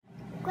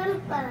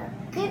Grandpa,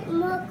 get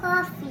more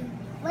coffee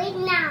right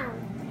now.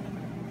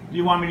 Do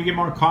you want me to get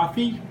more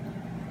coffee?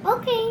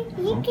 Okay,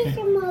 you get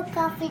some more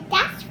coffee.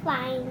 That's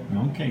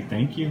fine. Okay,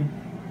 thank you.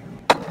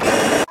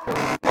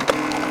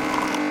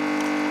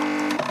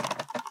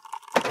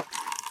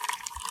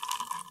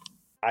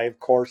 I, of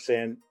course,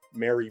 am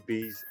Mary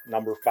B's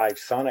number 5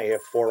 son. I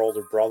have 4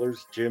 older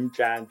brothers, Jim,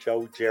 John,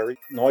 Joe, Jerry.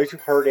 Noise you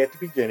heard at the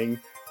beginning,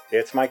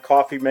 that's my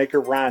coffee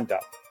maker, Rhonda.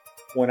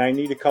 When I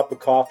need a cup of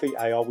coffee,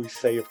 I always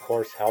say, of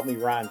course, help me,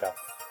 Rhonda.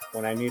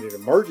 When I need an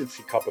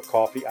emergency cup of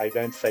coffee, I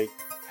then say,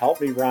 help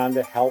me,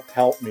 Rhonda,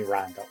 help me,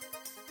 Rhonda.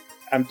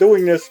 I'm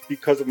doing this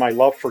because of my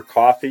love for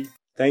coffee.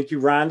 Thank you,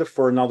 Rhonda,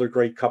 for another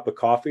great cup of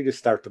coffee to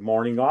start the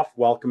morning off.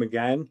 Welcome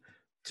again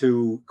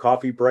to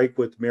Coffee Break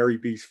with Mary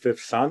B's 5th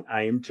son.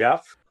 I am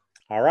Jeff.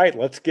 All right,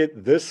 let's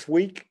get this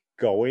week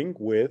going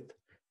with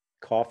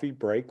Coffee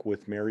Break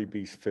with Mary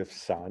B's 5th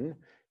son.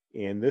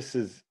 And this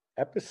is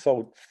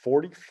episode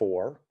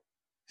 44,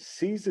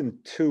 season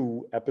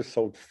 2,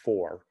 episode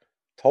 4,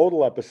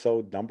 total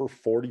episode number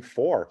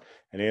 44.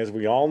 And as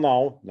we all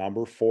know,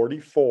 number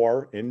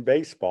 44 in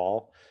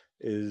baseball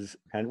is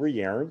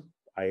Henry Aaron.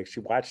 I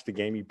actually watched the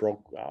game. He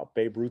broke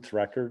Babe Ruth's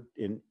record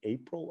in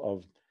April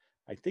of,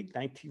 I think,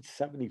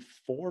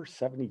 1974,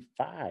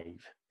 75.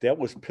 That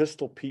was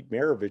Pistol Pete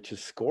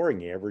Maravich's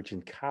scoring average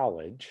in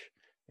college.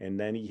 And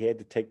then he had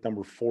to take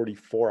number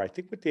 44, I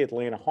think, with the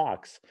Atlanta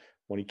Hawks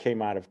when he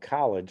came out of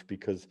college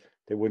because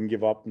they wouldn't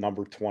give up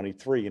number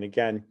 23. And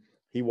again,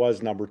 he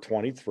was number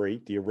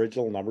 23, the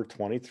original number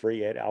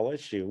 23 at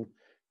LSU.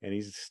 And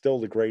he's still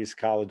the greatest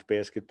college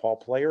basketball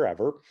player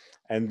ever.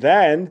 And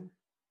then,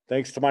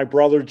 thanks to my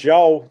brother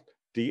Joe,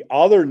 the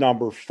other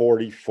number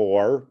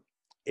 44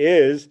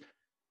 is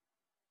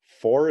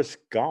Forrest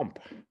Gump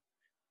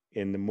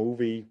in the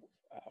movie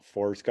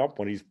Forrest Gump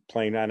when he's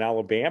playing on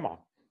Alabama.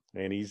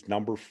 And he's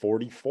number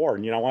 44.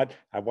 And you know what?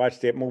 I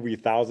watched that movie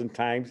 1,000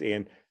 times,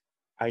 and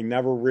I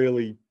never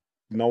really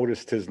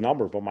noticed his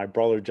number. But my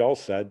brother Joe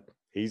said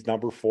he's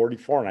number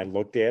 44. And I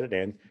looked at it,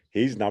 and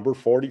he's number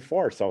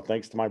 44. So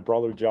thanks to my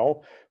brother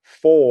Joe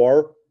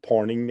for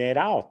pointing that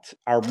out.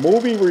 Our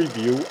movie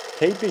review,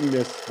 taping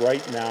this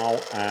right now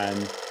on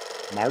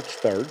March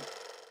 3rd,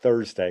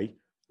 Thursday.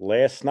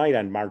 Last night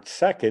on March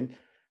 2nd,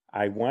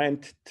 I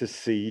went to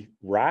see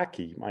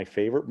Rocky, my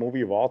favorite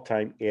movie of all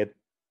time, at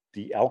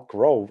the Elk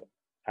Grove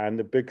on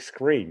the big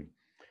screen.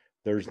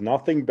 There's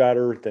nothing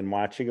better than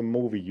watching a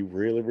movie you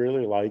really,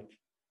 really like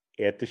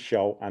at the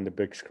show on the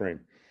big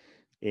screen.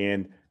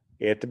 And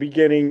at the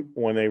beginning,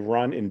 when they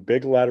run in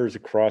big letters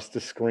across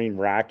the screen,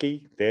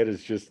 Rocky, that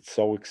is just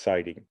so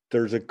exciting.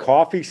 There's a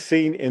coffee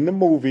scene in the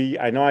movie.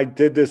 I know I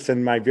did this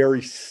in my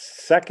very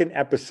second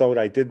episode.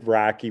 I did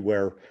Rocky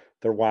where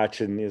they're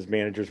watching, his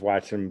manager's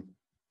watching him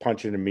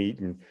punching the meat,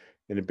 and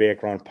in the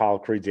background, Apollo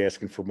Creed's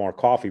asking for more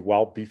coffee.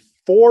 Well,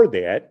 before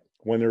that,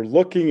 when they're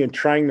looking and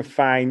trying to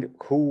find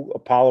who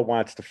Apollo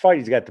wants to fight,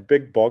 he's got the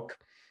big book,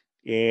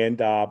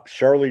 and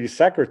Shirley, the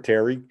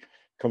secretary,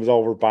 comes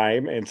over by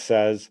him and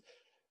says,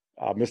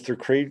 Mr.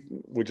 Creed,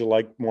 would you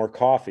like more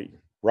coffee?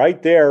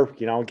 Right there,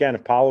 again,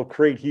 Apollo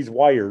Creed, he's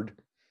wired,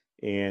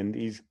 and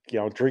he's,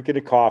 drinking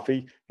the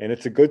coffee, and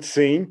it's a good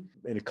scene.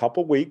 In a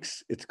couple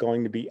weeks, it's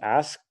going to be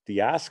the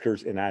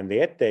Oscars, and on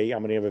that day, I'm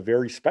going to have a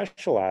very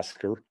special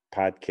Oscar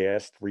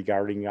podcast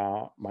regarding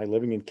my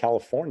living in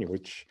California,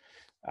 which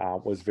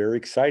was very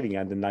exciting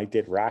on the night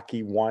that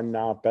Rocky won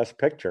Best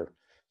Picture.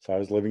 So I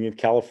was living in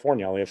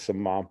California. I'll have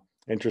some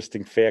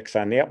interesting facts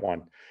on that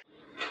one.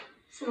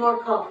 Some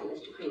more coffee,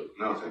 Mr. Creed.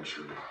 No, thanks,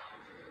 Shirley.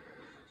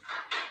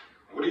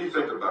 What do you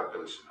think about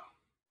Billy Snow?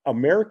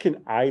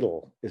 American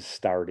Idol is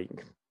starting.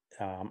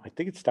 I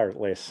think it started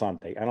last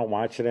Sunday. I don't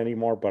watch it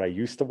anymore, but I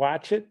used to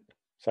watch it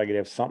so I could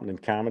have something in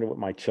common with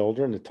my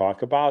children to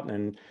talk about.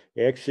 And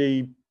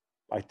actually,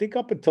 I think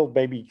up until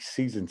maybe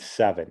season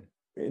 7.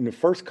 In the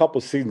first couple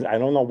of seasons, I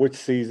don't know which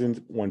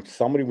seasons, when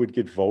somebody would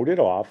get voted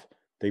off,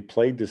 they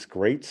played this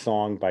great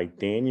song by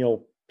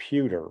Daniel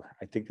Pewter.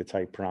 I think that's how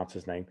you pronounce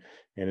his name.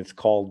 And it's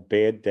called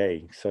Bad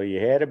Day. So you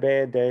had a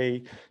bad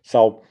day.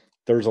 So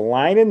there's a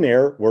line in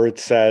there where it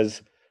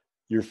says,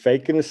 you're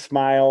faking a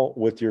smile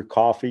with your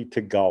coffee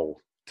to go.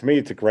 To me,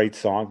 it's a great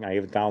song. I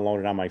have it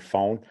downloaded on my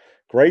phone.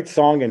 Great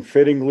song, and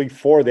fittingly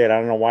for that, I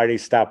don't know why they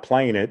stopped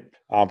playing it.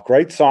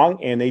 Great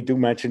song, and they do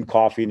mention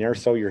coffee in there.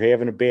 So you're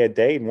having a bad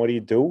day, and what do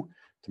you do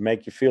to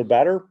make you feel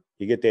better?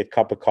 You get that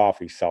cup of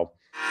coffee. So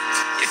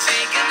you're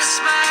faking a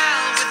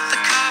smile with the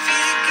coffee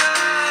to go.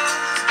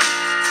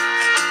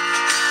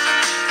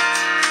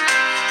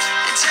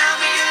 And tell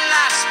me your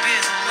life's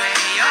been way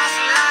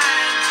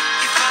offline.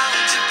 You fall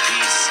to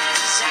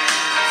pieces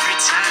every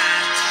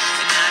time,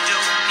 and I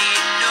don't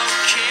need no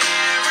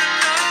care,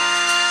 no,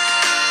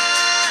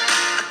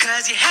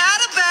 'cause you had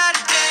a bad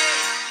day.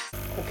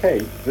 Okay,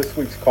 this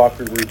week's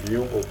coffee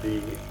review will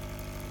be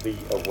the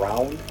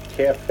Around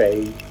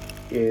Cafe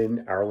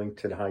in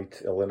Arlington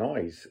Heights,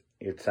 Illinois.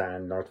 It's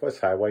on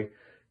Northwest Highway,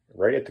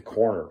 right at the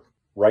corner,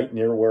 right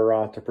near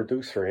where the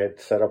producer had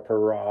set up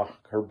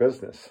her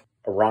business.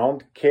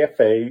 Around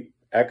Cafe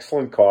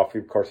Excellent coffee.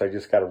 Of course, I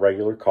just got a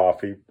regular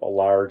coffee, a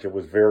large. It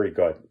was very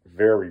good.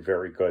 Very,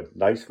 very good.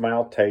 Nice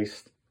mild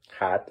taste.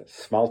 Hot.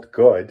 Smelled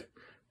good.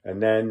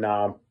 And then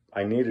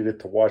I needed it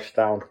to wash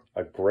down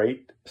a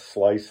great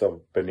slice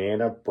of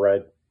banana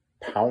bread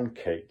pound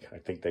cake, I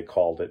think they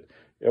called it.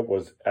 It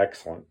was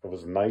excellent. It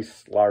was a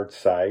nice, large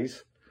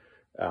size.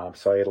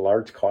 So I had a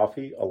large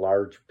coffee, a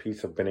large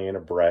piece of banana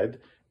bread,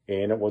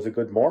 and it was a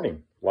good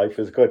morning. Life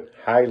is good.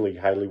 Highly,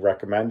 highly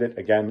recommend it.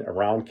 Again,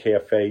 Around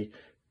Cafe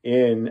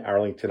in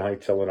Arlington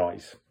Heights,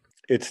 Illinois.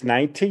 It's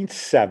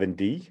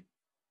 1970,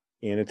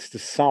 and it's the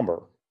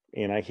summer,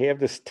 and I have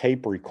this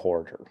tape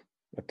recorder,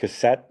 a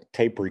cassette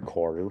tape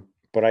recorder,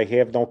 but I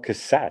have no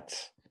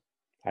cassettes.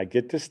 I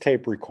get this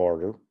tape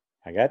recorder.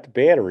 I got the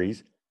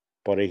batteries,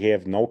 but I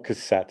have no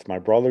cassettes. My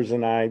brothers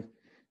and I,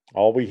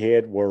 all we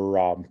had were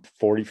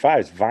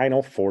 45s,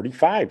 vinyl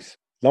 45s,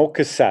 no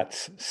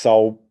cassettes.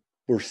 So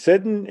we're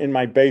sitting in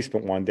my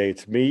basement one day.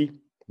 It's me,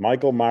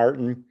 Michael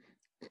Martin,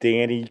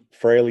 Danny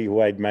Fraley,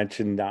 who I'd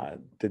mentioned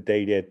the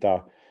day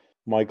that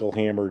Michael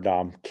hammered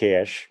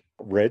cash,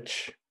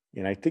 Rich,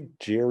 and I think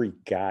Jerry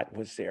Gott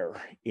was there.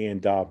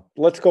 And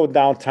let's go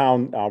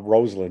downtown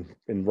Roseland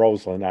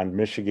on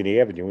Michigan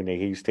Avenue, and they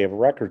used to have a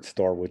record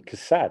store with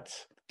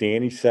cassettes.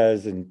 Danny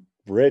says, and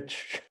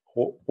Rich,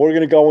 we're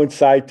going to go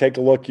inside, take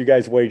a look. You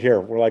guys wait here.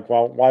 We're like,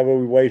 well, why would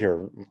we wait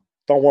here?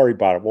 Don't worry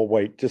about it. We'll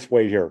wait. Just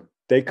wait here.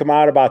 They come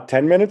out about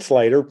 10 minutes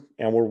later,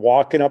 and we're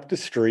walking up the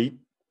street,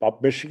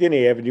 up Michigan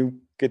Avenue,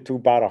 get to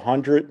about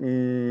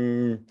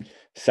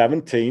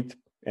 117th,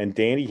 and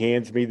Danny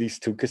hands me these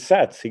two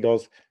cassettes. He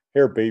goes,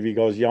 here, baby. He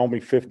goes, you owe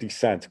me 50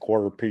 cents,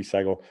 quarter piece.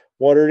 I go,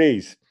 what are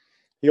these?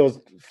 He goes,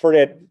 for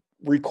that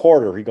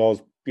recorder. He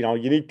goes,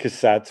 you need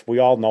cassettes. We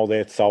all know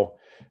that. So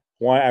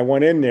I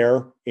went in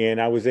there,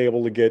 and I was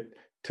able to get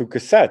two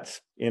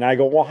cassettes. And I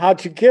go, well,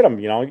 how'd you get them?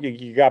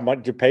 You got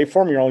money to pay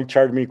for them. You're only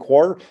charging me a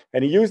quarter.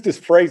 And he used this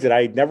phrase that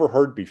I had never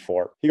heard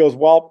before. He goes,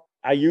 well,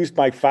 I used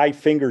my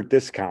 5-finger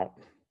discount.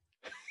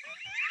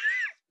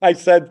 I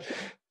said,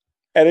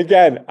 and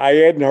again, I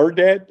hadn't heard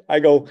that. I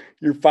go,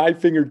 your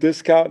 5-finger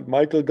discount?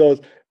 Michael goes,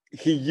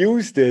 he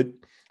used it.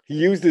 He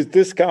used his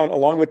discount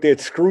along with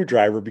that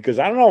screwdriver, because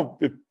I don't know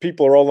if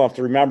people are old enough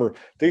to remember,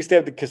 they used to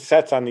have the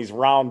cassettes on these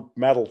round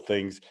metal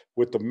things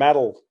with the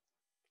metal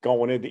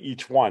going into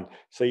each one.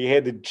 So you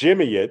had to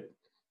jimmy it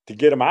to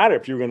get them out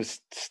if you were going to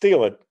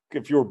steal it.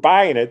 If you were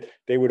buying it,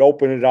 they would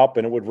open it up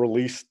and it would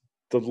release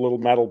the little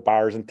metal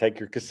bars and take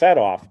your cassette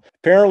off.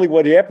 Apparently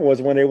what happened was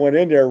when they went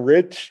in there,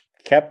 Rich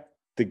kept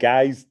the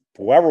guys,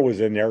 whoever was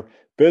in there,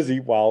 busy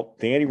while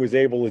Danny was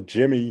able to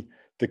jimmy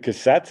the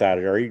cassettes out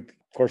of there. Of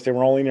course, they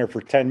were only in there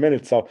for 10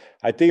 minutes. So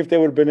I think if they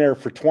would have been there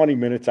for 20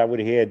 minutes, I would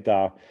have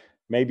had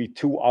maybe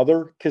two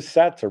other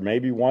cassettes or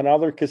maybe one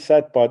other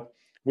cassette, but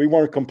we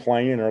weren't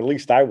complaining, or at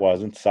least I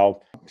wasn't.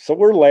 So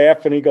we're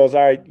laughing. He goes,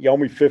 all right, you owe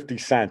me 50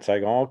 cents. I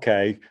go,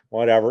 okay,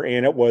 whatever.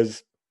 And it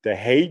was the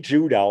Hey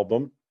Jude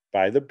album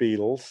by the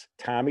Beatles,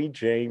 Tommy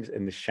James,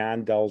 and the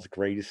Shondells'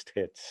 greatest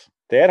hits.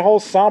 That whole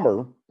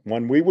summer,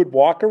 when we would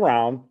walk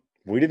around,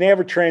 we didn't have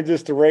a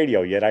transistor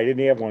radio yet. I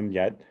didn't have one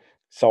yet.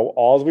 So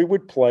all we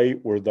would play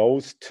were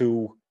those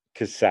two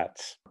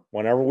cassettes.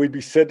 Whenever we'd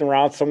be sitting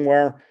around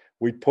somewhere,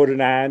 we'd put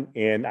it on.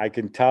 And I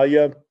can tell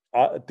you,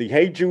 the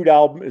Hey Jude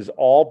album is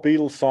all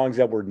Beatles songs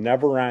that were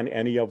never on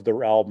any of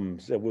their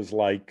albums. It was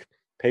like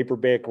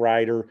Paperback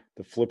Writer.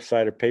 The flip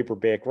side of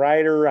Paperback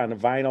Writer on the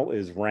vinyl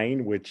is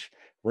Rain, which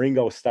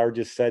Ringo Starr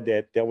just said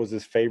that was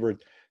his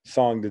favorite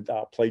song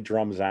to play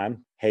drums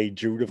on. Hey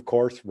Jude, of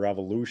course,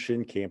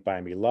 Revolution, Can't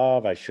Buy Me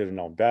Love, I Should Have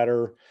Known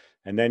Better.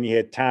 And then you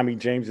had Tommy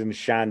James and the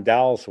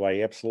Shondells, who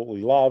I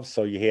absolutely love.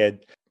 So you had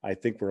I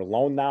Think We're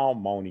Alone Now,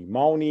 Mony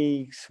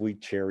Mony,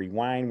 Sweet Cherry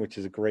Wine, which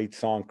is a great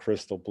song,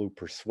 Crystal Blue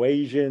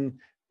Persuasion,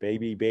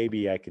 Baby,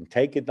 Baby, I Can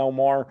Take It No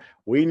More.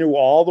 We knew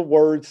all the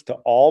words to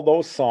all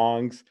those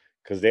songs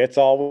because that's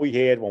all we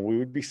had when we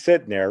would be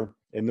sitting there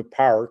in the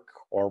park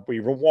or we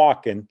were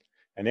walking,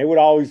 and they would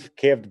always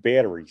have the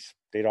batteries.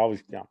 They'd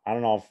always, I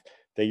don't know if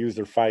they used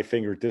their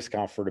 5-finger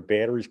discount for the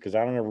batteries because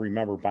I don't ever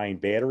remember buying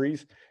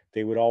batteries.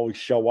 They would always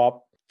show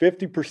up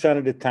 50%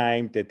 of the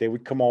time that they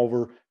would come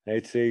over.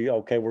 They'd say,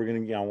 okay, we're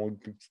going to, we'll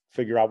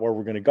figure out where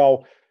we're going to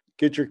go.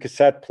 Get your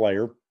cassette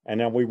player.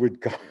 And then we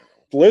would go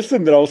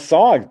listen to those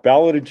songs.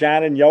 Bella to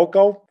John and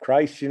Yoko.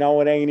 Christ, it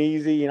ain't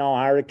easy. How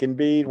hard it can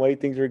be. The way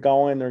things are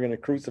going. They're going to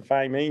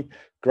crucify me.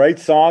 Great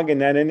song. And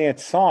then in that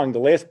song, the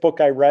last book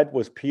I read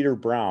was Peter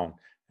Brown.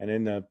 And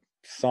in the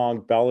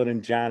song Bella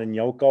and John and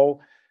Yoko,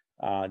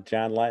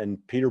 John Lennon,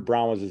 Peter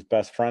Brown was his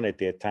best friend at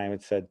that time.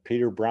 It said,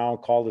 Peter Brown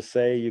called to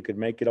say you could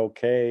make it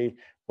okay.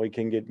 We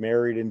can get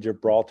married in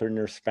Gibraltar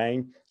near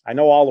Spain. I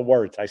know all the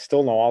words. I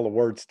still know all the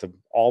words to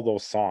all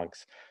those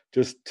songs.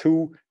 Just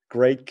two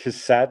great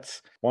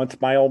cassettes. Once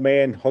my old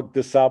man hooked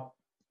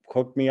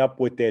me up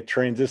with that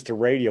transistor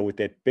radio with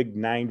that big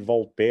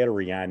 9-volt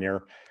battery on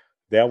there.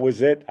 That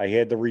was it. I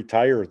had to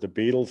retire the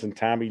Beatles and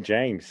Tommy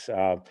James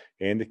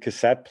and the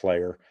cassette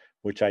player,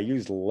 which I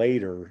used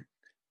later.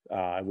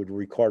 I would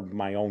record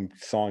my own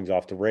songs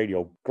off the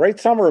radio. Great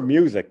summer of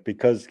music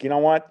because you know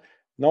what?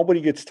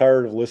 nobody gets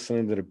tired of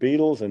listening to the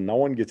Beatles, and no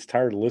one gets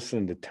tired of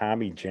listening to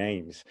Tommy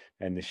James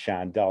and the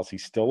Shondells.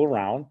 He's still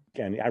around,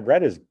 and I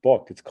read his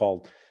book. It's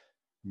called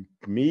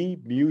Me,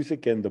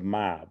 Music, and the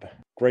Mob.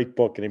 Great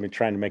book, and they've been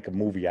trying to make a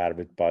movie out of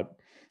it, but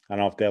I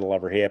don't know if that'll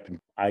ever happen.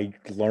 I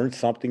learned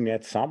something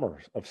that summer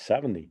of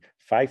 70.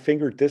 Five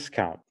Finger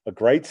Discount. A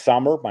great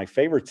summer, my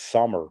favorite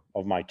summer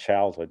of my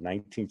childhood,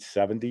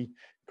 1970.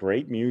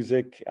 Great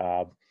music,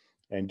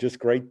 and just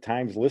great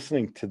times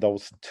listening to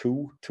those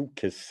two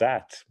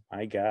cassettes.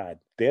 My God,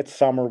 that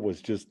summer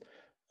was just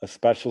a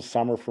special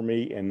summer for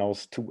me, and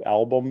those two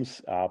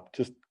albums,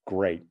 just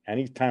great.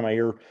 Anytime I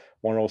hear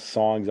one of those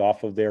songs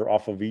off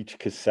of each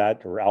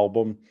cassette or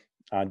album,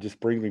 just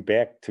brings me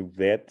back to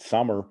that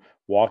summer,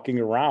 walking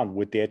around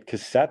with that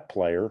cassette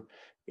player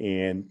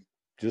and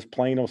just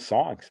playing those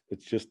songs.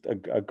 It's just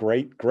a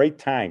great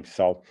time.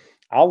 So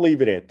I'll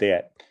leave it at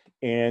that.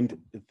 And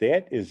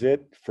that is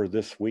it for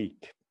this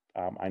week.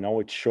 I know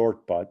it's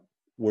short, but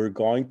we're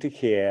going to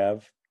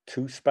have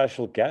two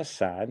special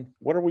guests on.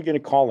 What are we going to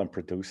call them,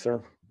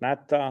 producer?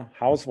 Not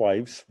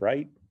housewives,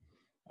 right?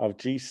 Of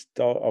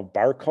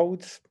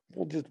barcodes.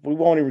 We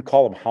won't even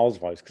call them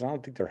housewives because I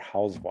don't think they're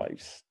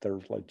housewives. They're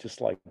just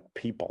like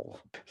people.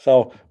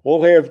 So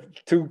we'll have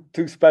two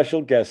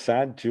special guests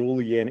on,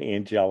 Julie and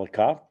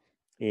Angelica,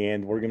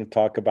 and we're going to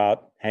talk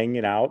about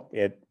hanging out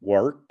at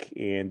work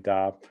and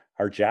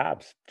our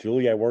jobs.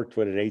 Julie, I worked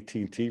with at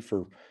AT&T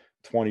for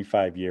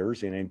 25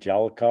 years, and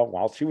Angelica,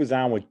 while she was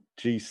on with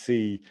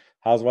GC,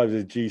 Housewives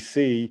of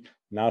GC,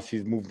 now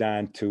she's moved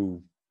on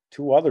to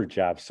two other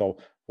jobs. So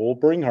we'll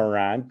bring her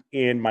on.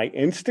 And my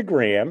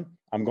Instagram,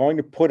 I'm going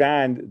to put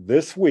on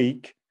this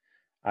week.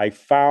 I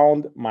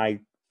found my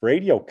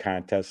radio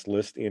contest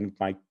list in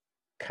my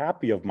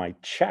copy of my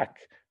check,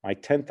 my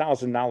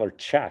 $10,000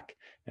 check.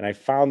 And I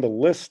found the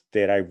list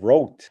that I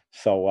wrote.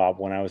 So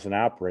when I was an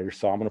operator,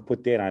 so I'm going to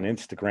put that on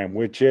Instagram,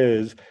 which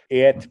is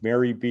at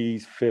Mary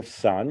B's Fifth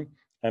Son,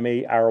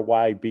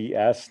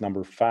 MARYBS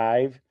number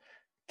 5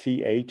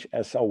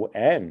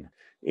 THSON.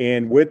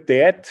 And with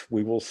that,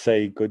 we will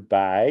say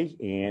goodbye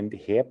and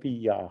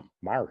happy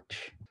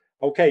March.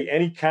 Okay,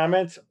 any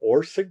comments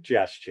or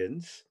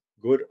suggestions,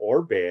 good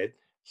or bad,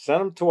 send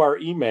them to our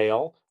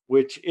email,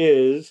 which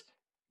is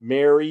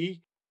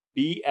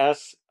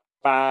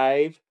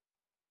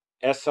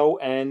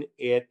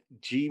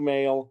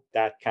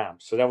marybs5son@gmail.com.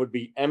 So that would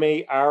be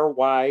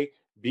MARYBS,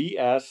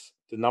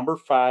 the number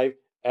 5,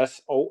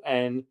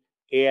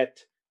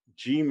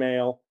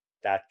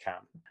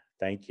 SON@gmail.com.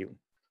 Thank you.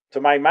 To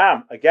my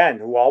mom, again,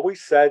 who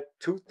always said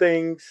 2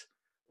 things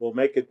will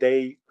make a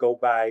day go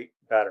by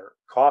better: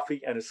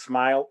 coffee and a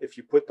smile. If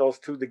you put those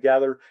 2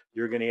 together,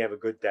 you're going to have a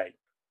good day.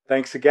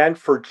 Thanks again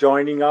for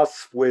joining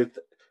us with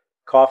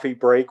Coffee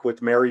Break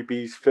with Mary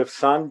B's Fifth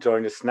Son.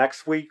 Join us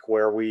next week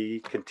where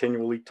we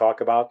continually talk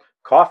about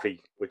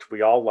coffee, which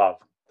we all love.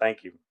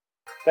 Thank you.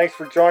 Thanks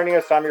for joining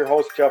us. I'm your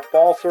host, Jeff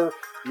Balser.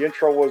 The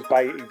intro was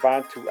by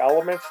Yvonne Two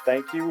Elements.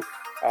 Thank you.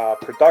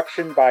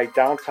 Production by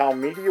Downtown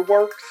Media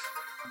Works.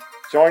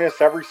 Join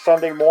us every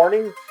Sunday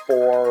morning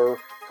for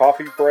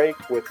Coffee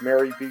Break with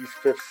Mary B's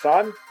Fifth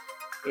Son.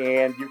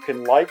 And you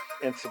can like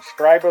and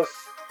subscribe us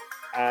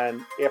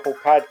on Apple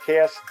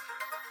Podcasts.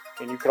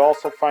 And you can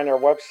also find our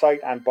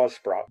website on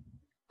Buzzsprout.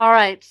 All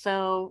right.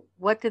 So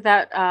what did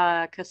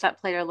that cassette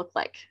player look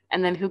like?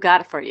 And then who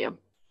got it for you?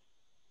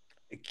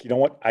 You know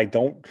what? I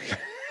don't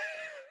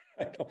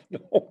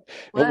know.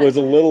 What? It was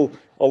a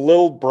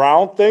little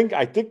brown thing.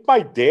 I think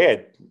my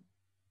dad,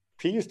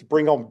 he used to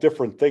bring home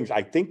different things.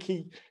 I think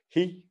he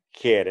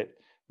had it.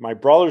 My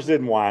brothers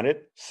didn't want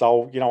it.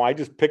 So, I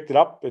just picked it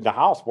up in the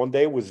house. One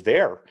day it was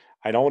there.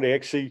 I don't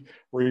actually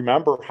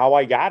remember how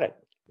I got it.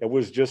 It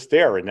was just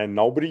there, and then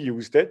nobody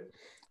used it.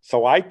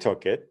 So I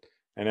took it.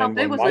 And then How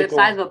big was it? The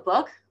size of a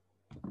book?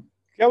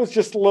 It was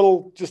just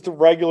a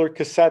regular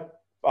cassette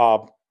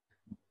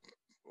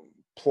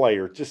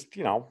player.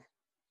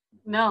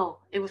 No,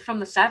 it was from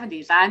the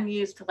 70s. I'm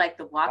used to like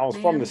the Walkman. I was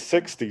from the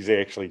 60s,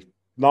 actually.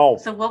 No.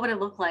 So what would it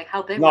look like?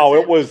 How big was it? No,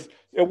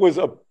 it was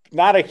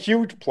not a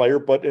huge player,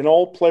 but an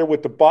old player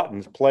with the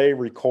buttons: play,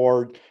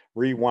 record,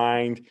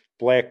 rewind,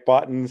 black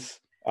buttons.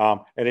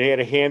 And it had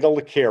a handle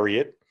to carry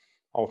it.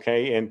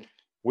 Okay. And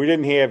we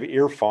didn't have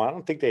earphones. I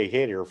don't think they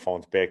had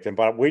earphones back then,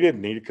 but we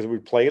didn't need it because we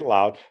played it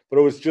loud. But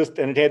it was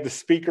and it had the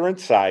speaker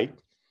inside.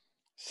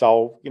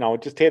 So,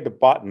 it just had the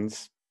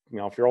buttons.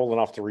 If you're old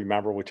enough to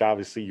remember, which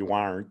obviously you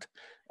aren't.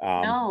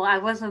 No, I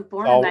wasn't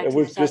born in 1970. It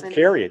was just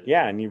carry it.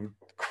 Yeah. And you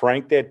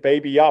crank that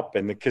baby up,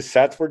 and the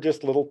cassettes were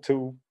just little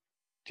too.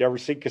 Did you ever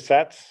see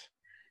cassettes?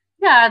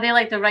 Yeah. Are they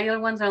like the regular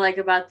ones, are like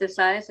about this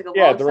size? Like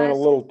they're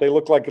size? They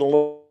look like a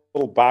little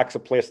box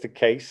of plastic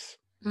case.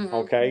 Mm-hmm.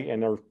 Okay. And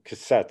they're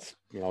cassettes,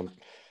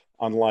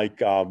 unlike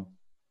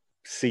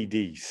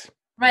CDs.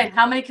 Right.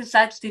 How many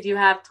cassettes did you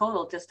have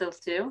total? Just those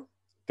 2?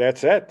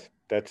 That's it.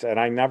 And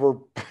I never,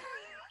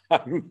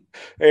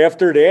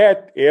 after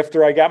that,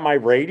 after I got my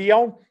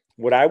radio,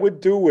 what I would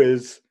do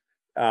is,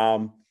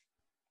 they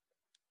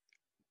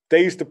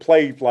used to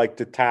play like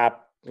the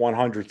top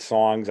 100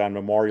 songs on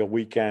Memorial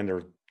Weekend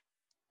or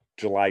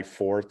July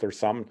 4th or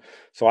something.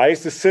 So I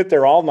used to sit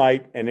there all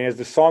night, and as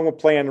the song would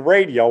play on the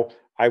radio,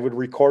 I would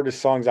record the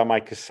songs on my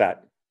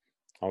cassette.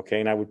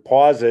 Okay, and I would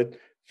pause it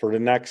for the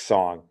next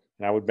song,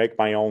 and I would make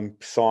my own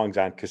songs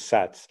on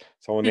cassettes.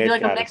 So when You they do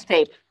like a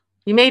mixtape.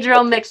 You made your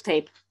own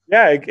mixtape.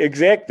 yeah,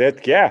 exactly.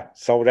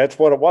 So that's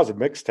what it was, a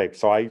mixtape.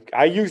 So I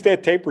used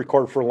that tape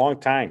recorder for a long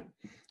time.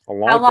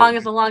 How long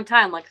is a long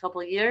time? Like a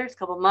couple of years,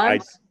 couple of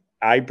months?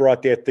 I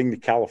brought that thing to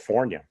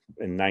California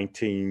in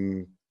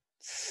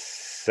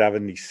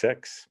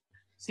 1976.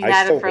 So you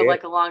had it for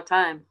like a long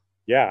time.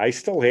 Yeah, I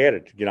still had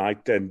it.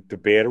 And the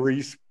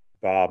batteries.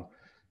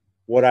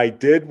 What I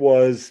did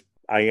was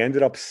I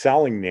ended up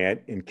selling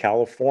that in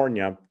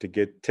California to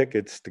get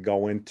tickets to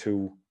go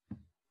into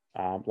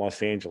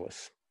Los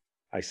Angeles.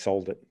 I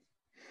sold it.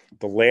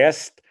 The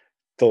last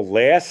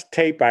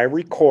tape I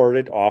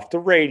recorded off the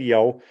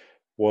radio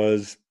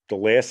was the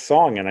last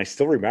song, and I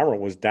still remember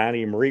it was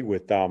Donnie and Marie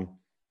with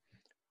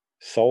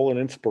Soul and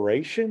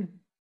Inspiration.